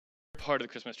part of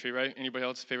the Christmas tree, right? Anybody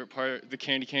else's favorite part? The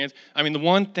candy cans. I mean, the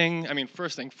one thing,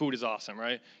 first thing, food is awesome,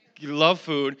 right? You love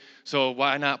food, so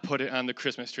why not put it on the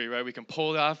Christmas tree, right? We can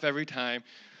pull it off every time,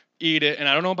 eat it. And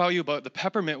I don't know about you, but the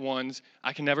peppermint ones,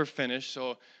 I can never finish,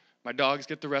 so my dogs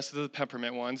get the rest of the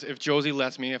peppermint ones. If Josie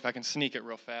lets me, if I can sneak it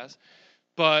real fast.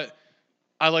 But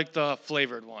I like the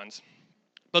flavored ones.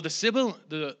 But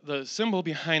the symbol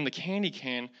behind the candy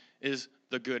can is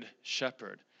the Good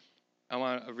Shepherd. I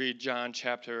want to read John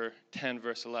chapter 10,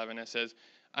 verse 11. It says,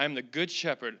 I am the Good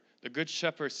Shepherd. The Good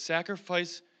Shepherd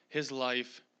sacrificed his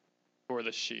life for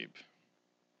the sheep.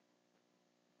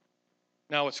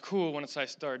 Now, what's cool, once I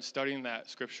started studying that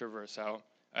scripture verse out,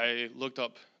 I looked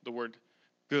up the word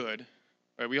good.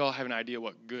 Right? We all have an idea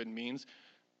what good means.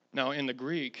 Now, in the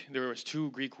Greek, there was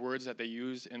 2 Greek words that they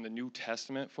used in the New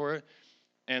Testament for it.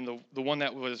 And the one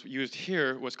that was used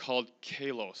here was called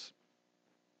kalos,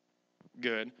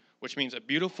 good, which means a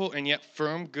beautiful and yet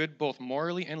firm good both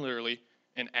morally and literally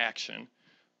in action.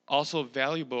 Also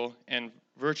valuable and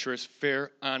virtuous,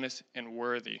 fair, honest, and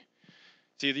worthy.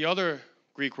 See, the other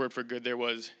Greek word for good there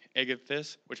was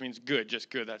agathis, which means good, just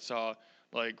good. That's all,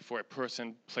 like for a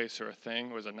person, place, or a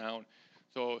thing. It was a noun.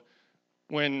 So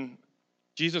when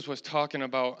Jesus was talking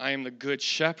about I am the good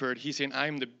shepherd, he's saying I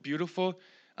am the beautiful,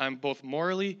 I'm both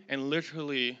morally and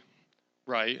literally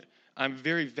right. I'm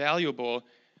very valuable,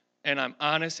 and I'm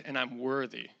honest, and I'm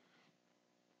worthy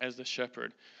as the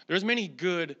shepherd. There's many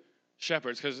good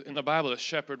shepherds, because in the Bible, the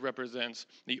shepherd represents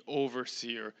the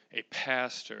overseer, a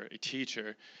pastor, a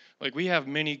teacher. Like, we have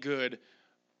many good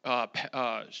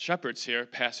shepherds here,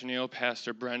 Pastor Neil,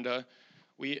 Pastor Brenda.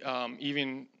 We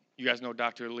even, you guys know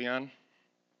Dr. Leon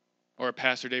or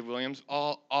Pastor Dave Williams,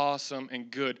 all awesome and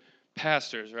good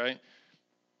pastors, right?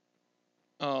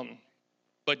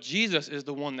 But Jesus is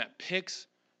the one that picks,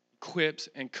 equips,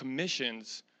 and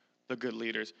commissions the good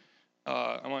leaders.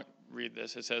 I want to read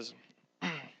this. It says,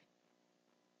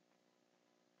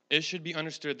 it should be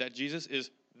understood that Jesus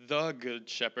is the good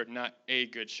shepherd, not a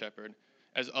good shepherd,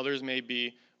 as others may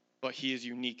be, but he is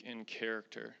unique in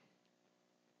character.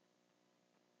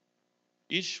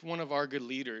 Each one of our good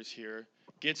leaders here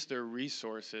gets their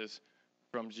resources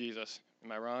from Jesus.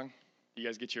 Am I wrong? You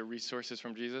guys get your resources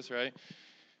from Jesus, right?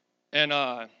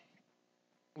 And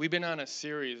we've been on a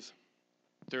series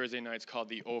Thursday nights called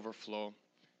The Overflow.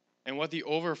 And what the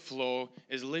overflow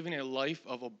is living a life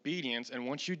of obedience. And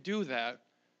once you do that,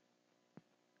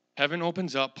 heaven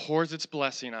opens up, pours its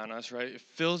blessing on us, right? It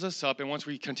fills us up. And once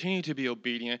we continue to be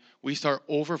obedient, we start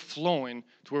overflowing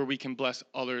to where we can bless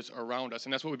others around us.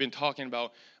 And that's what we've been talking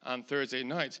about on Thursday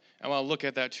nights. I want to look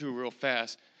at that too real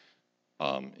fast.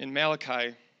 In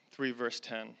Malachi 3, verse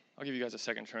 10. I'll give you guys a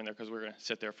second turn there because we're going to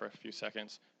sit there for a few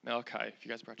seconds. Malachi, if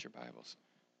you guys brought your Bibles.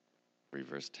 3,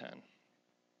 verse 10.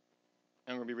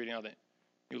 And we're going to be reading out the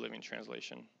New Living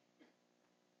Translation.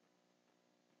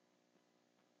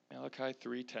 Malachi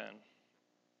 3:10.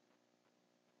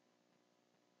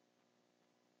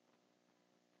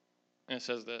 And it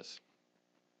says this.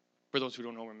 For those who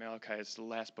don't know where Malachi is, it's the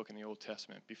last book in the Old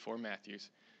Testament before Matthew's.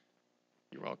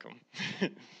 You're welcome.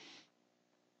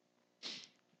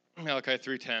 Malachi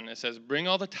 3:10, it says, bring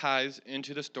all the tithes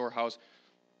into the storehouse,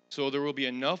 so there will be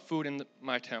enough food in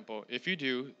my temple. If you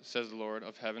do, says the Lord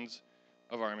of heavens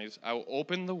of armies, I will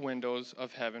open the windows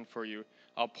of heaven for you.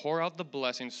 I'll pour out the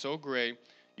blessing so great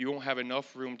you won't have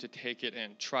enough room to take it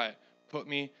in. Try it. Put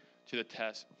me to the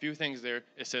test. A few things there.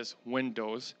 It says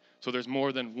windows, so there's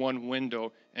more than one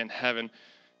window in heaven.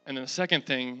 And then the second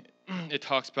thing, it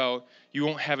talks about you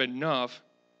won't have enough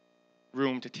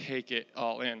room to take it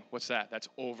all in. What's that? That's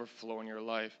overflow in your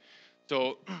life.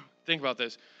 So think about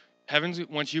this. Heaven's,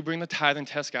 once you bring the tithe and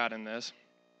test God in this,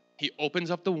 he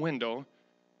opens up the window.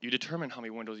 You determine how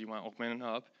many windows you want opening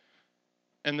up.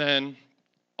 And then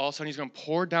all of a sudden he's going to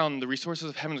pour down, the resources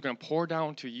of heaven is going to pour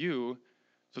down to you.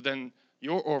 So then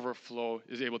your overflow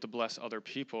is able to bless other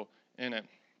people in it.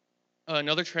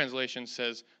 Another translation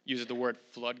uses the word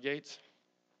floodgates.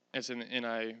 It's an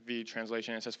NIV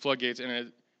translation. It says floodgates,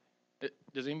 and it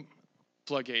doesn't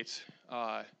floodgates.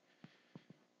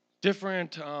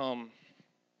 Different, I'm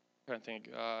trying to think,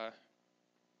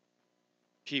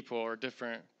 people or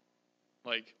different,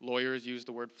 like lawyers use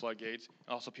the word floodgates.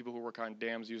 Also, people who work on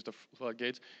dams use the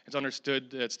floodgates. It's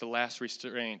understood that it's the last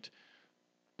restraint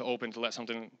to open to let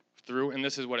something through, and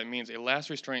this is what it means: a last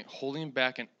restraint holding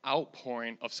back an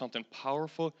outpouring of something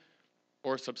powerful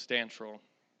or substantial.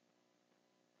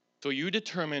 So you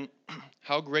determine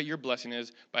how great your blessing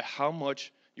is by how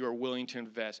much you are willing to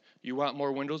invest. You want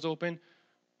more windows open?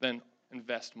 Then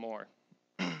invest more.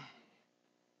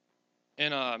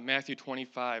 In Matthew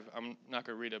 25, I'm not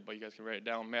going to read it, but you guys can write it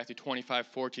down. Matthew 25,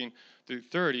 14 through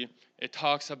 30, it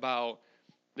talks about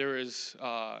there's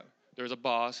a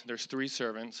boss, there's 3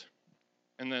 servants,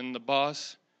 and then the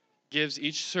boss gives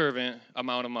each servant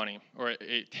amount of money, or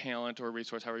a talent or a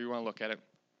resource, however you want to look at it.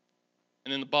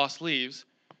 And then the boss leaves.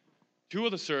 2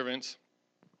 of the servants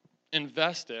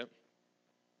invest it,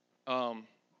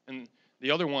 and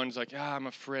the other one's like, I'm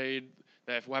afraid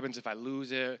that what happens if I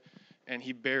lose it, and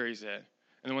he buries it.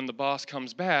 And then when the boss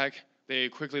comes back, the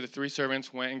 3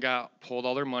 servants went and pulled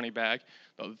all their money back.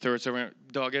 The 3rd servant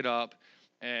dug it up,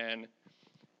 and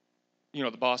the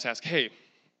boss asked, hey,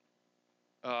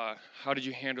 how did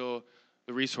you handle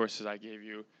the resources I gave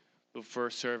you? The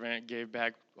first servant gave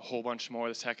back a whole bunch more.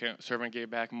 The second servant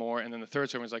gave back more. And then the third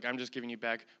servant was like, I'm just giving you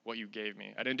back what you gave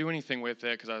me. I didn't do anything with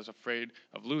it because I was afraid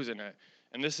of losing it.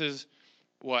 And this is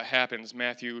what happens.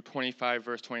 Matthew 25,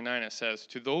 verse 29, it says,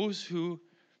 to those who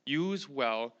use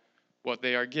well what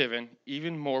they are given,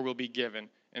 even more will be given,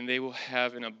 and they will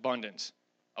have an abundance.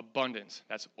 Abundance,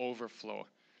 that's overflow.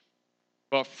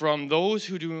 But from those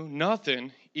who do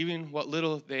nothing, even what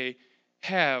little they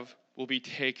have will be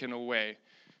taken away.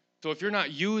 So if you're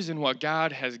not using what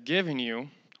God has given you,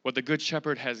 what the Good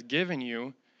Shepherd has given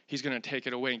you, he's going to take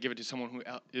it away and give it to someone who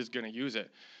is going to use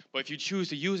it. But if you choose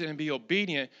to use it and be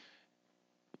obedient,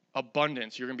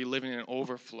 abundance, you're going to be living in an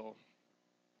overflow.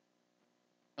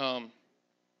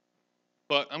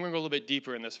 But I'm going to go a little bit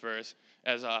deeper in this verse.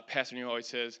 As Pastor Neil always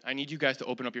says, I need you guys to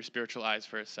open up your spiritual eyes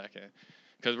for a second,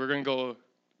 because we're going to go a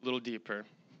little deeper.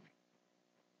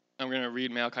 I'm going to read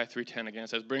Malachi 3:10 again. It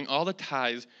says, bring all the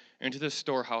tithes into the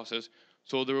storehouses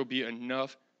so there will be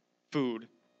enough food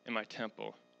in my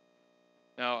temple.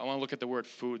 Now, I want to look at the word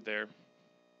food there.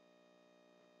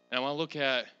 And I want to look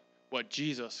at what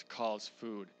Jesus calls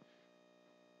food.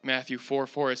 Matthew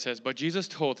 4:4, it says, but Jesus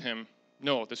told him,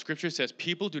 no, the scripture says,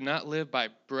 people do not live by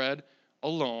bread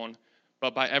alone,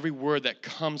 but by every word that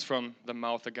comes from the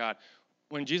mouth of God.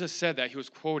 When Jesus said that, he was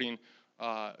quoting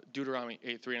Deuteronomy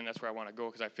 8:3, and that's where I want to go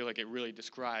because I feel like it really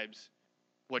describes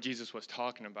what Jesus was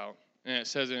talking about. And it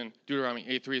says in Deuteronomy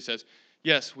 8:3, it says,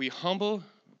 yes, we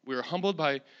were humbled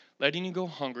by letting you go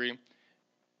hungry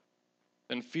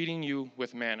and feeding you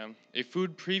with manna, a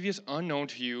food previous unknown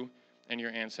to you and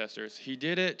your ancestors. He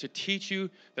did it to teach you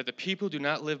that the people do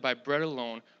not live by bread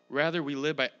alone. Rather, we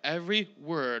live by every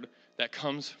word that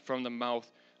comes from the mouth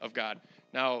of God.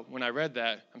 Now, when I read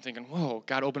that, I'm thinking, whoa,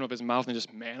 God opened up his mouth and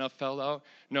just manna fell out.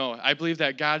 No, I believe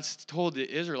that God told the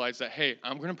Israelites that, hey,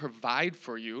 I'm going to provide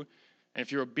for you. And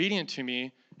if you're obedient to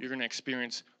me, you're going to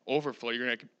experience overflow. You're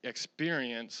going to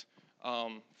experience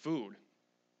food.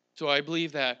 So I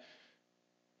believe that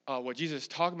what Jesus is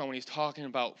talking about when he's talking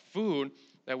about food,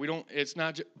 that it's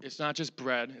not just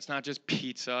bread, it's not just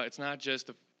pizza, it's not just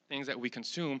the things that we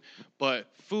consume,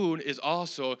 but food is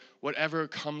also whatever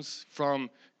comes from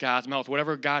God's mouth,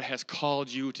 whatever God has called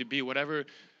you to be, whatever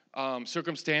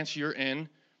circumstance you're in,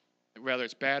 whether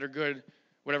it's bad or good,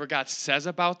 whatever God says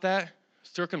about that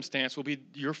circumstance will be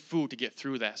your food to get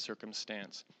through that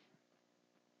circumstance.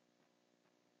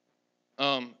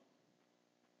 For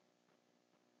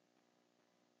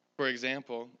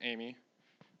example, Amy,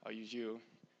 I'll use you,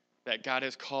 that God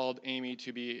has called Amy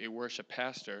to be a worship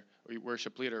pastor or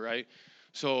worship leader, right?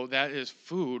 So that is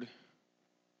food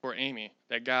for Amy.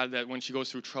 That when she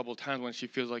goes through troubled times, when she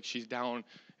feels like she's down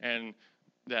and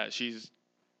that she's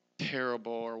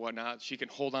terrible or whatnot, she can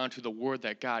hold on to the word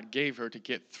that God gave her to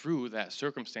get through that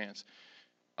circumstance.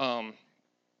 So I'm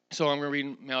going to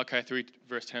read Malachi 3,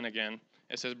 verse 10 again.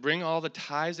 It says, bring all the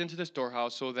tithes into the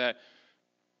storehouse so that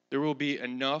there will be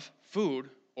enough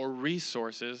food or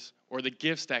resources or the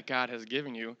gifts that God has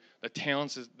given you, the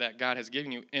talents that God has given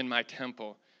you in my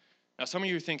temple. Now, some of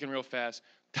you are thinking real fast,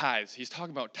 tithes. He's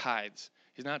talking about tithes.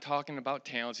 He's not talking about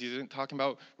talents. He's not talking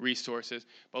about resources.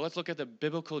 But let's look at the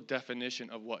biblical definition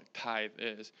of what tithe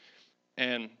is.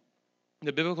 And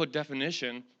the biblical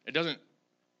definition,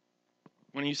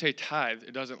 when you say tithe,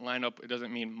 it doesn't line up, it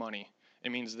doesn't mean money.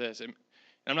 It means this.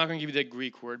 I'm not going to give you the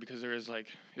Greek word because it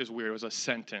was weird. It was a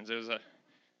sentence.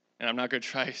 And I'm not going to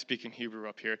try speaking Hebrew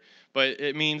up here. But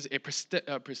it means a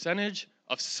percentage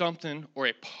of something or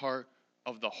a part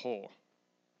of the whole.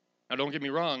 Now, don't get me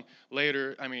wrong.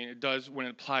 Later, it does when it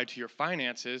applied to your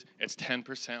finances, it's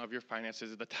 10% of your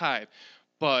finances is the tithe.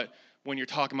 But when you're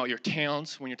talking about your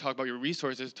talents, when you're talking about your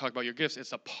resources, talk about your gifts,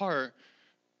 it's a part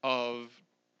of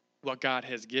what God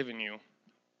has given you.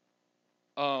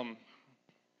 I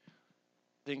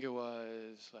think it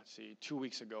was, 2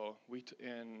 weeks ago,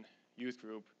 in youth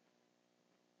group,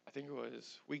 I think it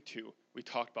was week 2, we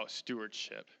talked about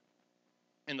stewardship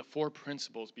and the 4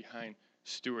 principles behind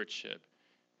stewardship.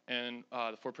 And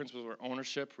the four principles were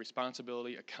ownership,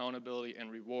 responsibility, accountability,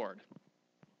 and reward.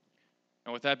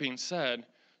 And with that being said,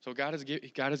 so God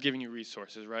has given you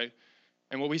resources, right?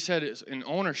 And what we said is in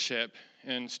ownership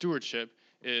and stewardship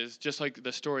is just like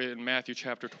the story in Matthew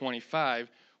chapter 25,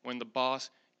 when the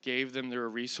boss gave them their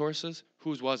resources.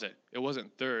 Whose was it? It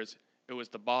wasn't theirs. It was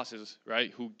the boss's,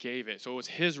 right, who gave it. So it was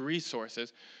his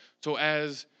resources. So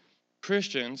as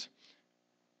Christians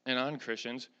and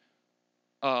non-Christians,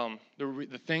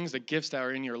 the things, the gifts that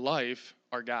are in your life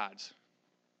are God's.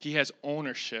 He has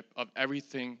ownership of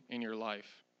everything in your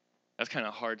life. That's kind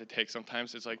of hard to take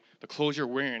sometimes. It's like the clothes you're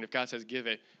wearing, if God says give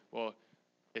it, well,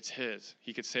 it's his.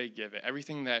 He could say give it.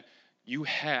 Everything that you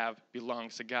have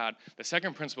belongs to God. The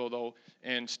second principle, though,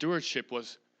 in stewardship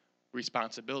was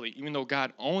responsibility. Even though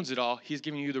God owns it all, he's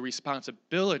giving you the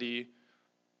responsibility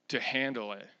to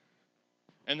handle it.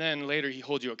 And then later he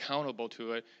holds you accountable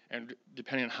to it, and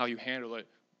depending on how you handle it,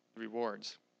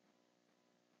 rewards.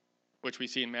 Which we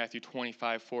see in Matthew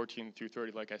 25, 14 through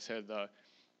 30, like I said, the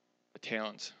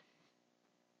talents.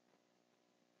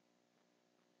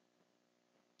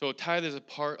 So tithe is a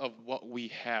part of what we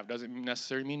have. Doesn't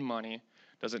necessarily mean money.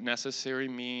 Doesn't necessarily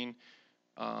mean,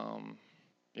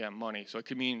 money. So it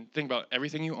could mean, think about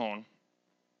everything you own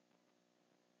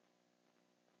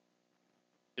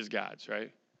is God's,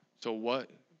 right? So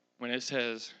when it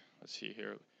says, let's see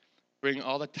here, bring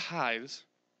all the tithes,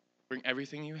 bring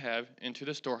everything you have into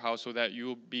the storehouse so that you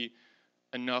will be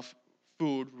enough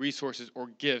food, resources, or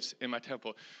gifts in my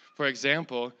temple. For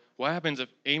example, what happens if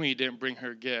Amy didn't bring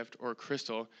her gift or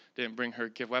Crystal didn't bring her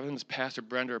gift? What happens if Pastor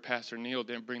Brenda or Pastor Neil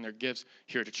didn't bring their gifts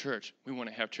here to church? We want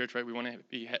to have church, right? We want to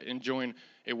be enjoying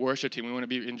a worship team. We want to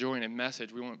be enjoying a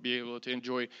message. We want to be able to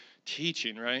enjoy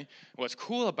teaching, right? What's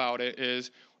cool about it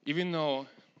is, even though,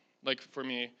 like for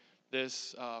me,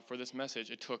 for this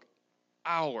message, it took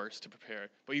hours to prepare,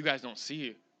 but you guys don't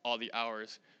see all the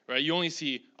hours, right? You only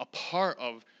see a part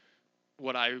of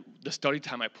the study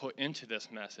time I put into this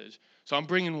message. So I'm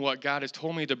bringing what God has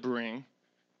told me to bring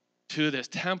to this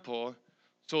temple,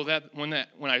 so that when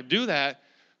I do that,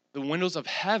 the windows of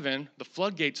heaven, the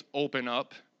floodgates open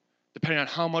up, depending on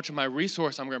how much of my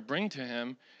resource I'm going to bring to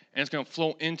him, and it's going to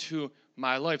flow into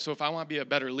my life. So if I want to be a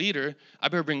better leader, I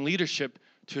better bring leadership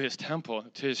to his temple,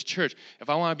 to his church. If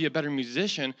I want to be a better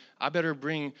musician, I better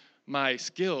bring my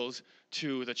skills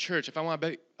to the church. If I want to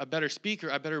be a better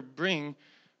speaker, I better bring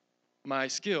my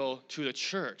skill to the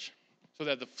church, so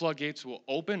that the floodgates will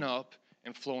open up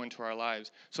and flow into our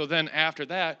lives. So then after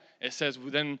that, it says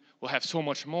then we'll have so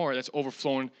much more that's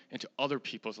overflowing into other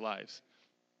people's lives.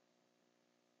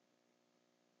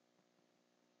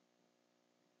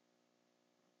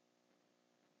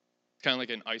 It's kind of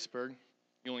like an iceberg.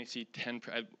 You only see 10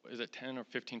 or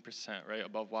 15%, right,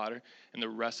 above water, and the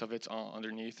rest of it's all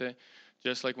underneath it.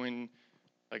 Just like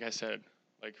like I said,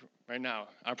 like right now,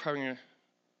 I'm probably going to,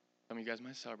 some of you guys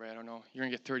might celebrate, I don't know. You're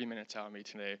going to get 30 minutes out of me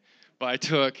today. But I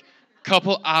took a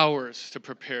couple hours to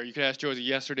prepare. You could ask Josie.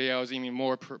 Yesterday I was even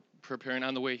more preparing.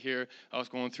 On the way here, I was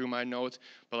going through my notes.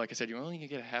 But like I said, you only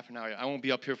get a half an hour. I won't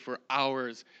be up here for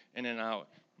hours in and out.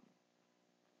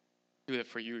 Do that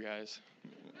for you guys.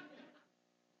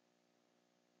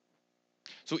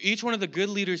 So each one of the good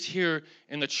leaders here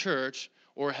in the church,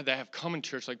 or that have come in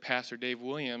church, like Pastor Dave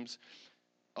Williams,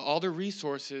 all their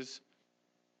resources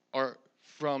are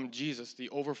from Jesus, the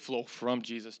overflow from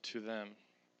Jesus to them.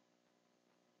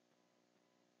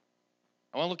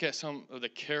 I want to look at some of the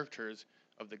characters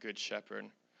of the Good Shepherd.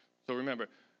 So remember,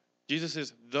 Jesus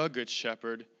is the Good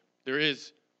Shepherd. There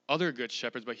is other Good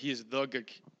Shepherds, but he is the Good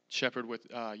Shepherd with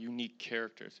unique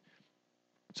characters.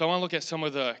 So I want to look at some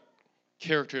of the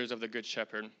characters of the Good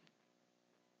Shepherd.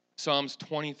 Psalms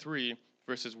 23,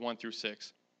 verses 1 through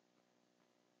 6.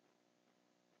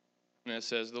 And it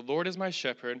says, "The Lord is my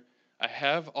shepherd. I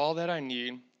have all that I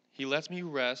need. He lets me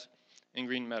rest in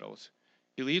green meadows.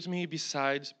 He leads me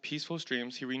beside peaceful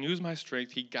streams. He renews my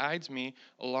strength. He guides me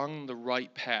along the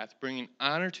right path, bringing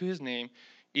honor to his name,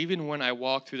 even when I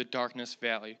walk through the darkness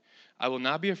valley. I will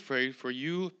not be afraid, for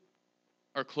you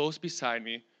are close beside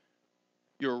me.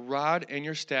 Your rod and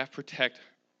your staff protect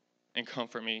and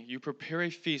comfort me. You prepare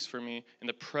a feast for me in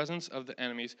the presence of the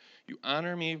enemies. You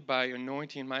honor me by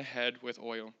anointing my head with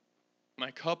oil.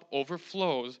 My cup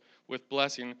overflows with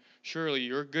blessing. Surely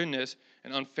your goodness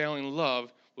and unfailing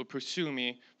love will pursue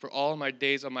me for all my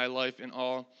days of my life, and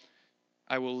all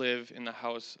I will live in the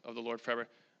house of the Lord forever."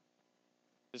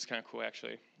 This is kind of cool,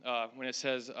 actually. When it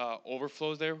says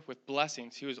overflows there with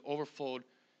blessings, he was overflowed.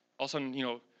 Also,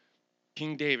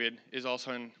 King David is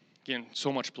also getting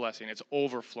so much blessing. It's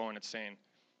overflowing, it's saying,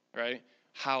 right?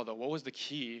 How, though? What was the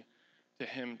key to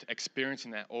him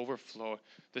experiencing that overflow.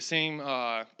 The same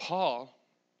Paul,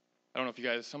 I don't know if you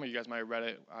guys, some of you guys might have read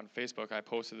it on Facebook. I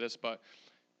posted this, but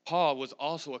Paul was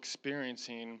also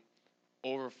experiencing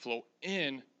overflow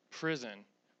in prison.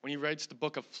 When he writes the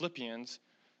book of Philippians,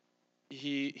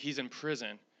 he's in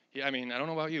prison. I mean, I don't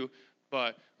know about you,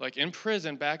 but like in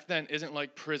prison back then isn't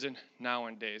like prison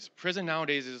nowadays. Prison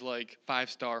nowadays is like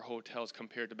 5-star hotels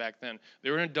compared to back then. They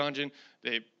were in a dungeon.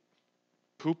 They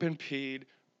poop and peed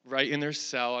right in their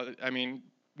cell. I mean,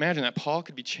 imagine that. Paul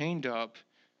could be chained up.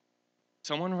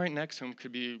 Someone right next to him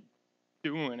could be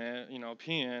doing it,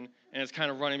 peeing, and it's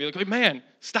kind of running. Be like, man,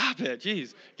 stop it.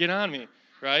 Jeez, get on me,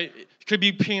 right? It could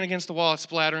be peeing against the wall,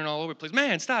 splattering all over the place.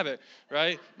 Man, stop it,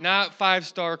 right? Not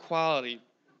 5-star quality.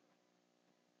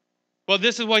 But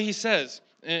this is what he says.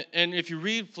 And if you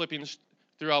read Philippians,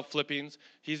 throughout Philippians,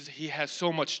 he has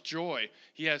so much joy.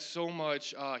 He has so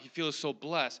much, he feels so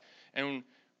blessed. And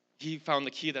he found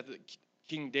the key that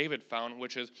King David found,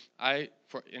 which is,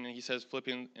 and he says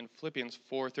in Philippians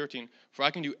 4:13, for I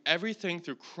can do everything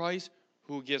through Christ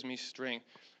who gives me strength.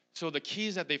 So the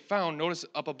keys that they found, notice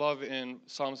up above in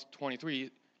Psalms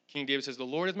 23, King David says, the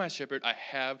Lord is my shepherd, I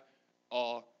have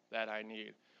all that I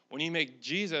need. When you make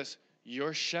Jesus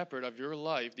your shepherd of your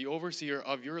life, the overseer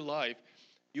of your life,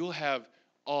 you'll have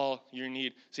all you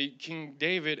need. See, King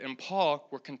David and Paul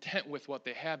were content with what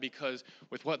they had because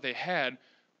with what they had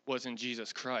was in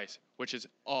Jesus Christ, which is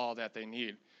all that they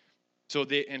need. So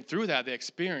through that, they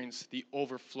experienced the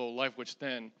overflow life, which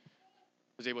then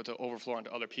was able to overflow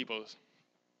onto other people's.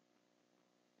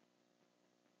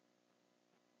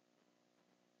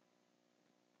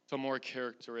 Some more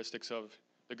characteristics of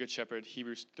the Good Shepherd.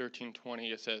 Hebrews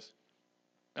 13:20, it says,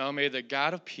 now may the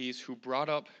God of peace, who brought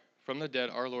up from the dead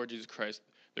our Lord Jesus Christ,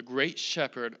 the great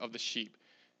shepherd of the sheep,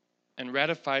 and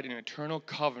ratified an eternal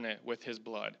covenant with his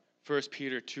blood. 1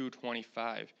 Peter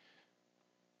 2:25.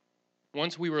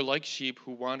 Once we were like sheep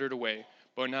who wandered away,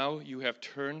 but now you have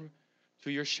turned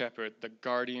to your shepherd, the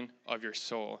guardian of your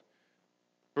soul.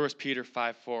 1 Peter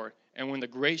 5:4. And when the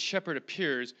great shepherd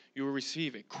appears, you will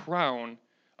receive a crown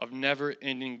of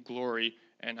never-ending glory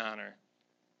and honor.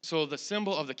 So the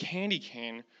symbol of the candy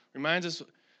cane reminds us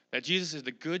that Jesus is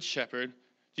the good shepherd.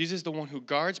 Jesus is the one who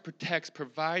guards, protects,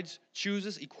 provides,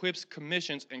 chooses, equips,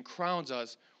 commissions, and crowns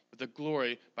us with the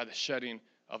glory by the shedding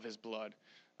of his blood.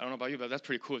 I don't know about you, but that's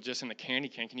pretty cool just in the candy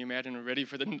cane. Can you imagine? Ready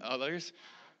for the others?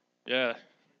 Yeah.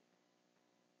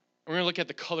 We're going to look at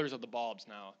the colors of the bulbs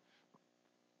now,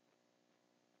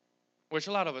 which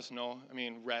a lot of us know. I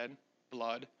mean, red,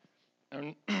 blood.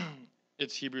 And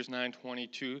it's Hebrews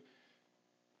 9:22.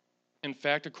 In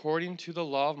fact, according to the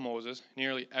law of Moses,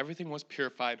 nearly everything was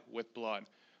purified with blood.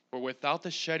 For without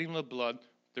the shedding of blood,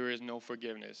 there is no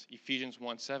forgiveness. Ephesians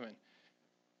 1:7.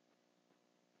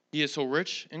 He is so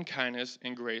rich in kindness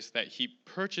and grace that he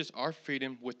purchased our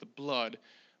freedom with the blood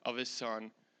of his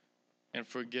Son and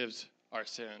forgives our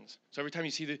sins. So every time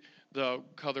you see the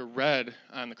color red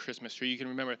on the Christmas tree, you can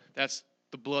remember that's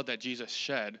the blood that Jesus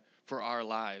shed for our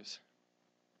lives.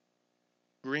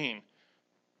 Green,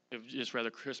 if you just read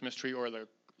the Christmas tree or the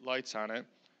lights on it,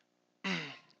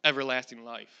 everlasting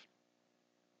life.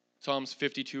 Psalms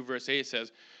 52 verse 8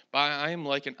 says, but I am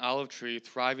like an olive tree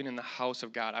thriving in the house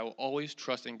of God. I will always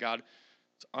trust in God's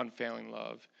unfailing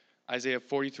love. Isaiah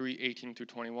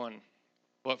 43:18-21.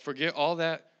 But forget all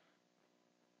that.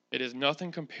 It is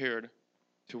nothing compared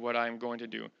to what I am going to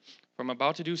do. For I'm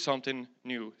about to do something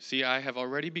new. See, I have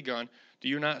already begun. Do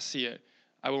you not see it?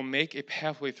 I will make a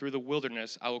pathway through the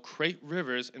wilderness. I will create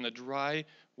rivers in the dry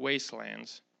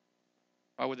wastelands.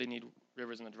 Why would they need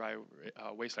rivers in the dry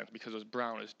wastelands? Because it was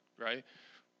brown, right?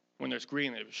 When there's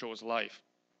green, it shows life.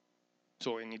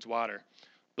 So it needs water.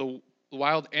 The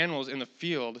wild animals in the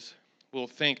fields will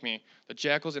thank me. The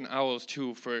jackals and owls,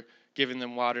 too, for giving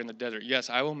them water in the desert. Yes,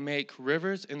 I will make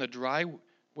rivers in the dry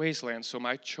wastelands so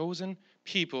my chosen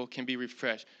people can be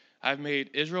refreshed. I've made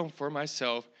Israel for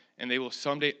myself, and they will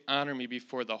someday honor me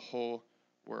before the whole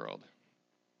world.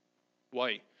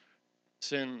 White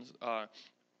sins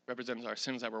represents our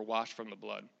sins that were washed from the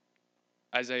blood.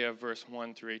 Isaiah verse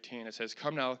 1-18, it says,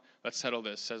 come now, let's settle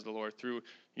this, says the Lord. Through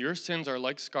your sins are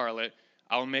like scarlet,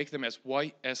 I will make them as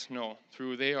white as snow.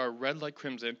 Through they are red like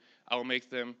crimson, I will make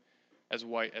them as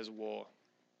white as wool.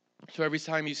 So every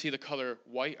time you see the color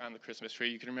white on the Christmas tree,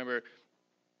 you can remember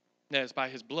that it's by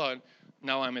his blood,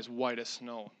 now I'm as white as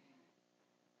snow.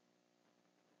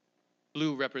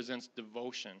 Blue represents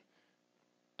devotion,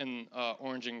 and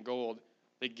orange and gold,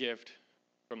 the gift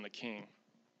from the king.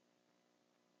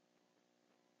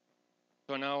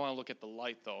 So now I want to look at the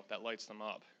light, though, that lights them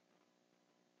up.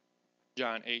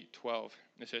 John 8:12.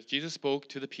 It says, Jesus spoke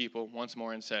to the people once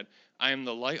more and said, I am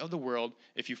the light of the world.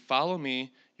 If you follow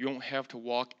me, you won't have to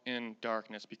walk in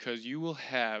darkness because you will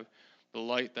have the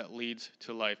light that leads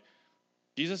to life.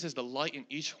 Jesus is the light in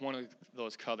each one of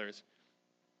those colors.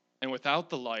 And without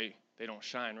the light, they don't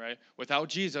shine, right? Without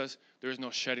Jesus, there is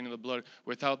no shedding of the blood.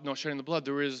 Without no shedding of the blood,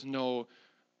 there is no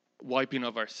wiping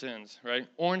of our sins, right?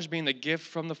 Orange being the gift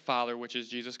from the Father, which is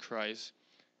Jesus Christ,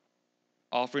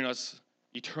 offering us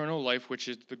eternal life, which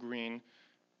is the green,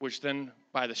 which then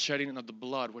by the shedding of the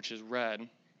blood, which is red,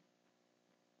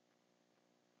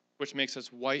 which makes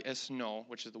us white as snow,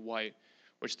 which is the white,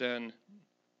 which then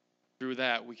through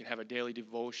that we can have a daily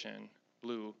devotion,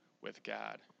 blue, with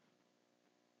God.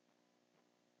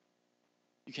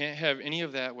 You can't have any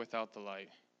of that without the light.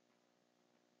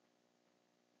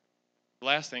 The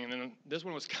last thing, and then this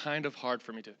one was kind of hard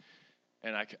for me to,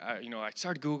 and I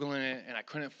started Googling it, and I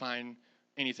couldn't find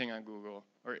anything on Google,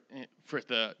 or for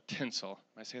the tinsel.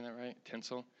 Am I saying that right?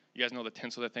 Tinsel? You guys know the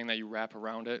tinsel, the thing that you wrap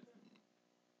around it?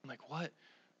 I'm like, what? And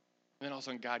then all of a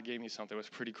sudden God gave me something. It was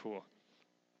pretty cool.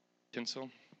 Tinsel?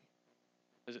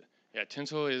 Is it? Yeah,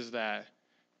 tinsel is that,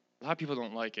 a lot of people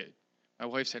don't like it. My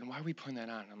wife said, why are we putting that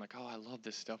on? I'm like, oh, I love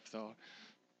this stuff, though.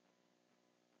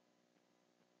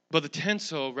 But the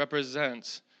tinsel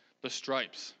represents the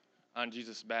stripes on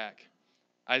Jesus' back.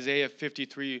 Isaiah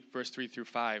 53, verse 3 through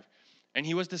 5. And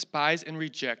he was despised and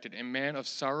rejected, a man of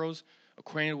sorrows,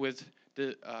 acquainted with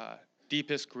the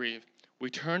deepest grief. We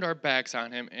turned our backs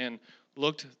on him and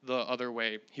looked the other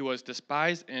way. He was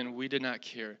despised, and we did not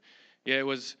care. Yet it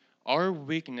was our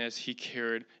weakness he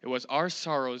carried. It was our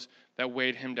sorrows that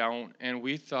weighed him down, and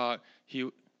we thought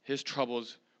his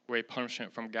troubles were a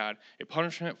punishment from God, a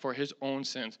punishment for his own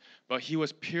sins. But he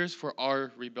was pierced for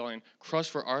our rebellion,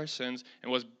 crushed for our sins, and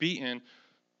was beaten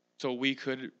so we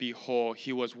could be whole.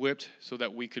 He was whipped so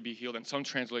that we could be healed. And some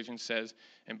translation says,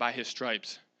 and by his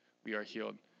stripes we are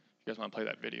healed. You guys want to play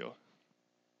that video?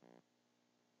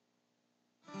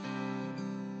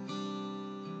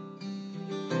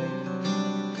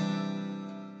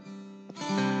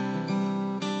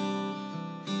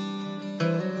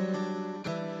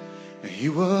 He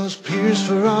was pierced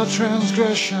for our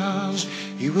transgressions.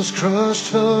 He was crushed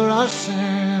for our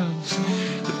sins.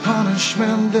 The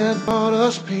punishment that brought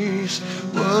us peace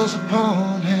was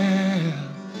upon him.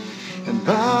 And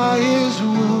by his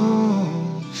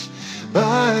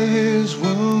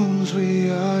wounds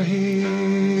we are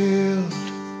healed.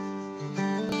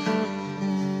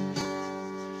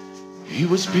 He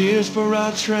was pierced for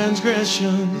our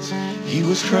transgressions. He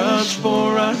was crushed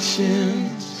for our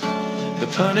sins. The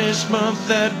punishment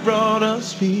that brought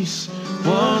us peace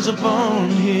was upon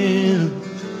him.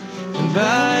 And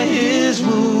by his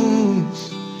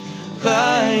wounds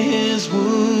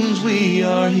we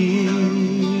are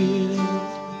healed.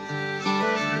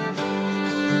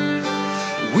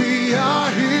 We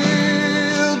are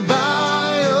healed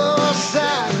by your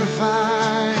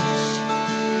sacrifice,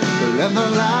 and the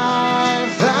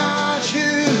life that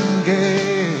you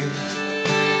gave.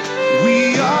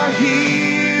 We are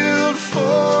healed,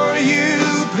 for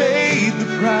you paid the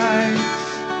price.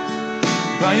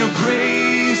 By your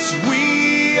grace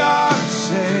we are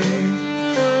saved.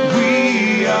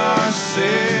 We are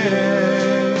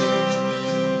saved.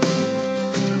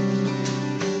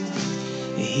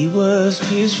 He was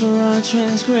pierced for our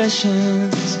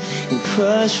transgressions and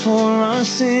crushed for our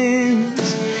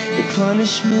sins. The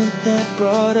punishment that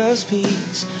brought us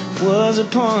peace was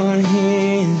upon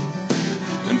him.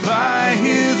 And by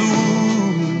his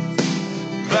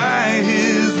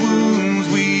wounds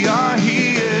we are healed.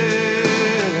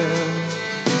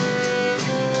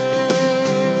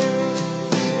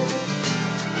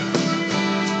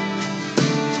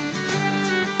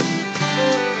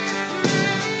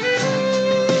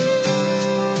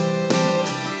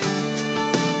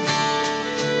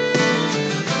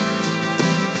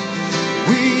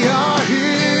 We are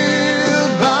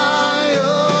healed by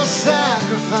your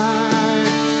sacrifice,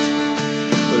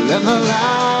 and the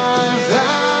life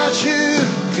that you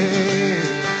gave.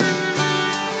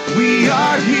 We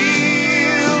are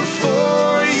healed,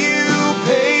 for you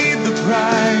paid the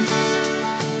price.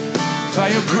 By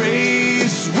your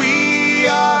grace we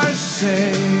are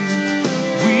saved.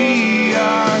 We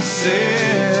are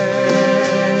saved.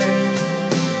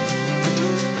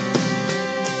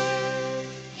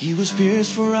 He was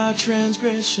pierced for our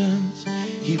transgressions.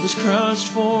 He was crushed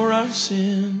for our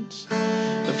sins.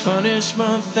 The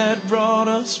punishment that brought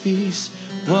us peace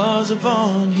was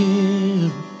upon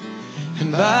him.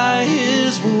 And by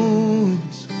his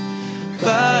wounds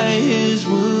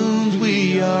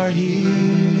we are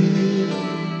healed.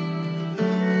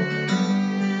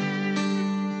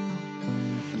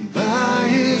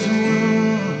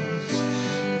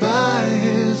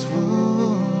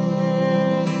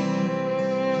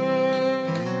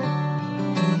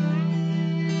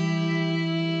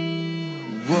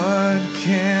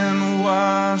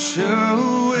 wash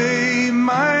away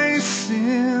my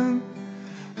sin.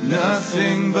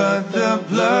 Nothing but the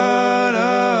blood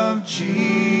of Jesus.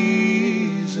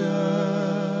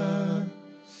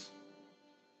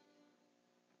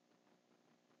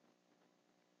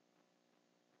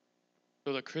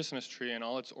 So the Christmas tree and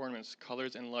all its ornaments,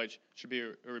 colors, and lights should be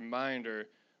a reminder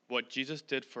what Jesus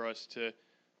did for us to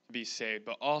be saved,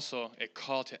 but also a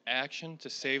call to action to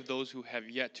save those who have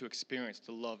yet to experience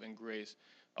the love and grace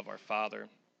of our Father.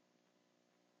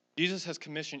 Jesus has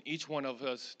commissioned each one of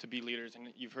us to be leaders, and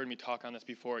you've heard me talk on this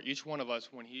before. Each one of us,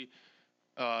 when he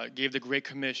gave the Great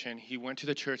Commission, he went to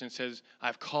the church and says,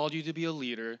 I've called you to be a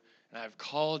leader, and I've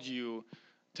called you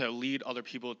to lead other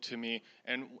people to me.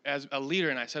 And as a leader,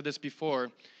 and I said this before,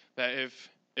 that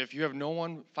if you have no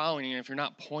one following you, and if you're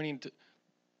not pointing to,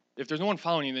 if there's no one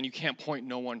following you, then you can't point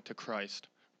no one to Christ.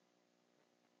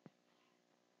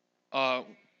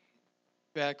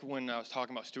 Back when I was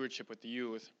talking about stewardship with the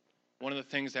youth, one of the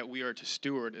things that we are to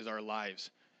steward is our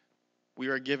lives. We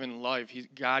are given life.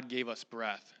 God gave us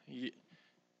breath.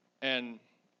 And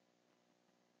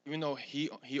even though he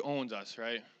owns us,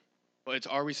 right? But it's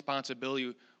our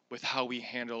responsibility with how we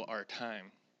handle our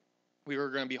time. We are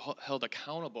going to be held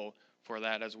accountable for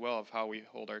that as well, of how we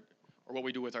hold our, or what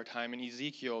we do with our time. In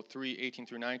Ezekiel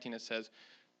 3:18-19, it says,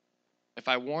 if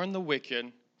I warn the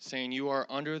wicked, saying you are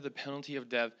under the penalty of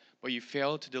death, but you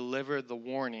fail to deliver the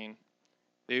warning,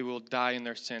 they will die in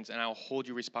their sins, and I will hold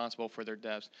you responsible for their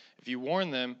deaths. If you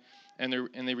warn them and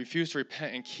they refuse to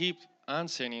repent and keep on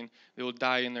sinning, they will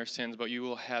die in their sins, but you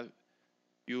will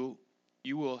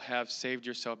have saved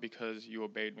yourself because you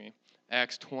obeyed me.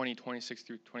 Acts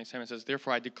 20:26-27 says,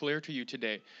 therefore I declare to you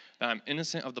today that I'm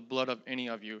innocent of the blood of any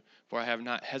of you, for I have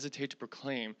not hesitated to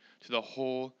proclaim to the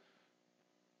whole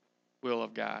will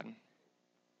of God.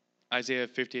 Isaiah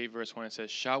 58:1, it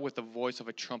says, shout with the voice of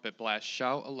a trumpet blast,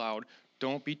 shout aloud,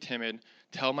 don't be timid,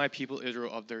 tell my people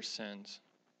Israel of their sins.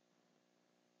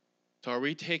 So are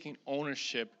we taking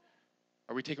ownership?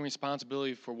 Are we taking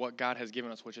responsibility for what God has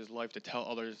given us, which is life, to tell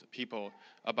others people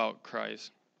about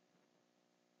Christ?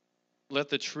 Let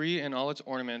the tree and all its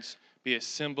ornaments be a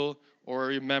symbol or a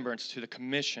remembrance to the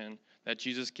commission that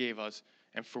Jesus gave us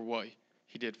and for what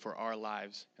he did for our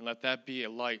lives. And let that be a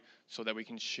light so that we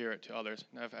can share it to others.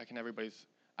 Now, if I can, everybody's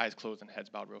eyes closed and heads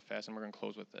bowed real fast, and we're going to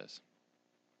close with this.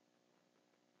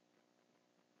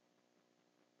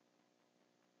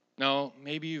 Now,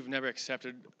 maybe you've never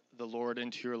accepted the Lord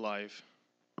into your life.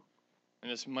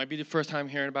 And this might be the first time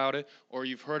hearing about it, or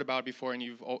you've heard about it before and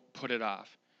you've put it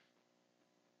off.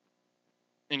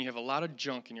 And you have a lot of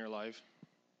junk in your life,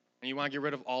 and you want to get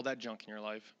rid of all that junk in your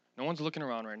life. No one's looking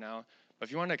around right now. But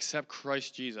if you want to accept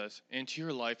Christ Jesus into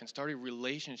your life and start a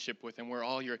relationship with him where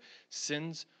all your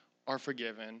sins are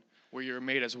forgiven, where you're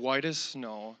made as white as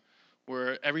snow,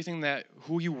 where everything that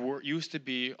who you were used to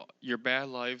be, your bad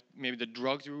life, maybe the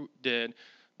drugs you did,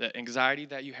 the anxiety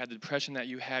that you had, the depression that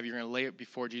you have, you're going to lay it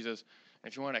before Jesus.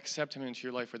 And if you want to accept him into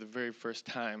your life for the very first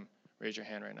time, raise your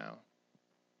hand right now.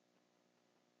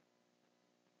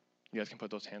 You guys can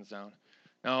put those hands down.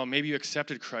 Now, maybe you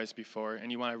accepted Christ before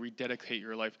and you want to rededicate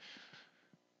your life.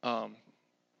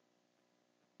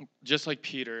 Just like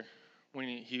Peter, when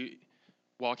he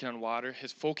walking on water,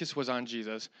 his focus was on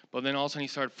Jesus, but then all of a sudden he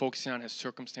started focusing on his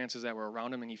circumstances that were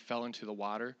around him and he fell into the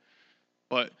water.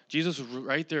 But Jesus was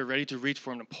right there ready to reach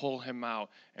for him to pull him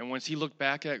out. And once he looked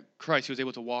back at Christ, he was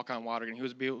able to walk on water and he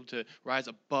was able to rise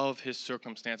above his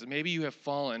circumstances. Maybe you have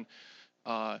fallen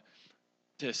to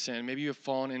sin. Maybe you have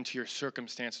fallen into your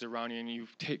circumstances around you and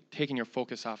you've taken your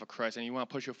focus off of Christ and you want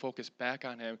to put your focus back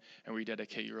on him and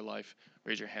rededicate your life.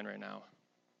 Raise your hand right now.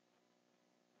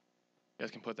 You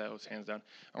guys can put those hands down.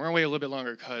 I'm going to wait a little bit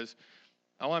longer because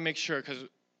I want to make sure, because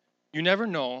you never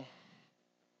know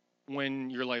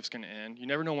when your life's going to end. You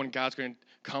never know when God's going to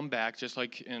come back, just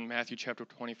like in Matthew chapter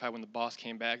 25 when the boss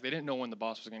came back. They didn't know when the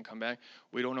boss was going to come back.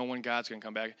 We don't know when God's going to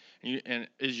come back. And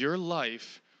is your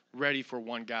life ready for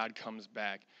when God comes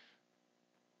back?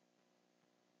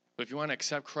 So if you want to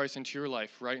accept Christ into your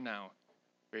life right now,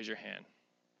 raise your hand.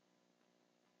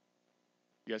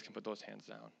 You guys can put those hands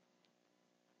down.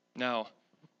 Now,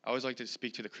 I always like to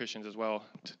speak to the Christians as well,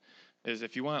 is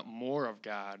if you want more of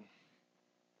God,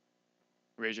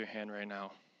 raise your hand right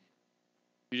now.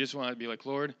 You just want to be like,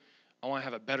 Lord, I want to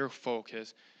have a better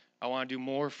focus. I want to do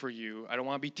more for you. I don't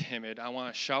want to be timid. I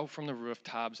want to shout from the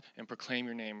rooftops and proclaim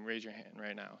your name. Raise your hand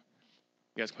right now.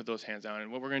 You guys put those hands down.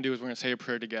 And what we're going to do is we're going to say a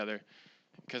prayer together.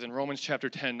 Because in Romans chapter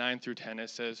 10, 9-10, it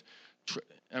says,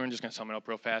 I'm just going to sum it up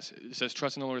real fast. It says,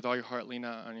 trust in the Lord with all your heart, lean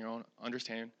not on your own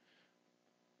understanding.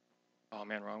 Oh,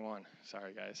 man, wrong one.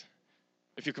 Sorry, guys.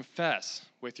 If you confess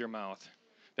with your mouth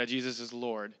that Jesus is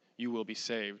Lord, you will be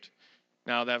saved.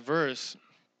 Now, that verse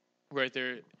right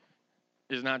there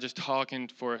is not just talking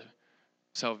for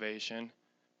salvation.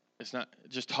 It's not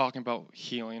just talking about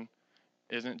healing.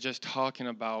 Isn't just talking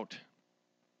about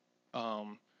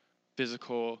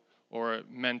physical or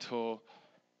mental,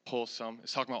 wholesome.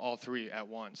 It's talking about all three at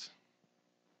once.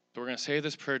 So we're going to say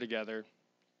this prayer together,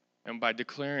 and by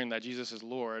declaring that Jesus is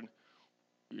Lord,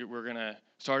 we're going to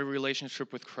start a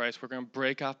relationship with Christ. We're going to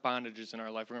break off bondages in our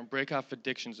life. We're going to break off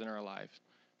addictions in our life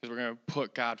because we're going to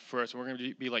put God first. We're going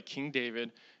to be like King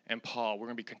David and Paul. We're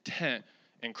going to be content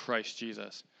in Christ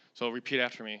Jesus. So repeat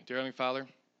after me. Dear Heavenly Father,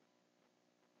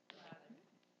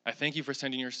 I thank you for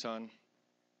sending your Son,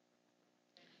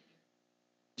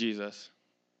 Jesus,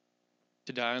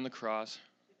 to die on the cross,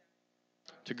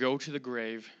 to go to the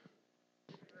grave,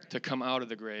 to come out of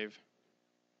the grave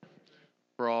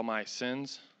for all my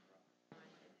sins,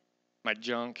 my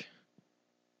junk,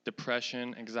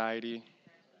 depression, anxiety,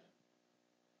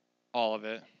 all of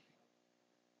it.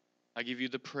 I give you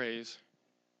the praise.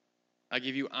 I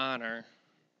give you honor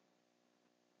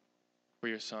for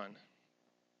your Son.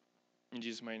 In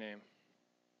Jesus' mighty name,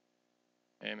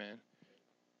 amen.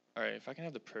 All right, if I can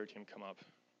have the prayer team come up.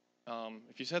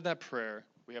 If you said that prayer,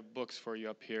 we have books for you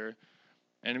up here.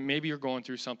 And maybe you're going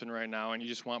through something right now and you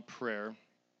just want prayer.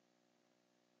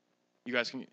 You guys can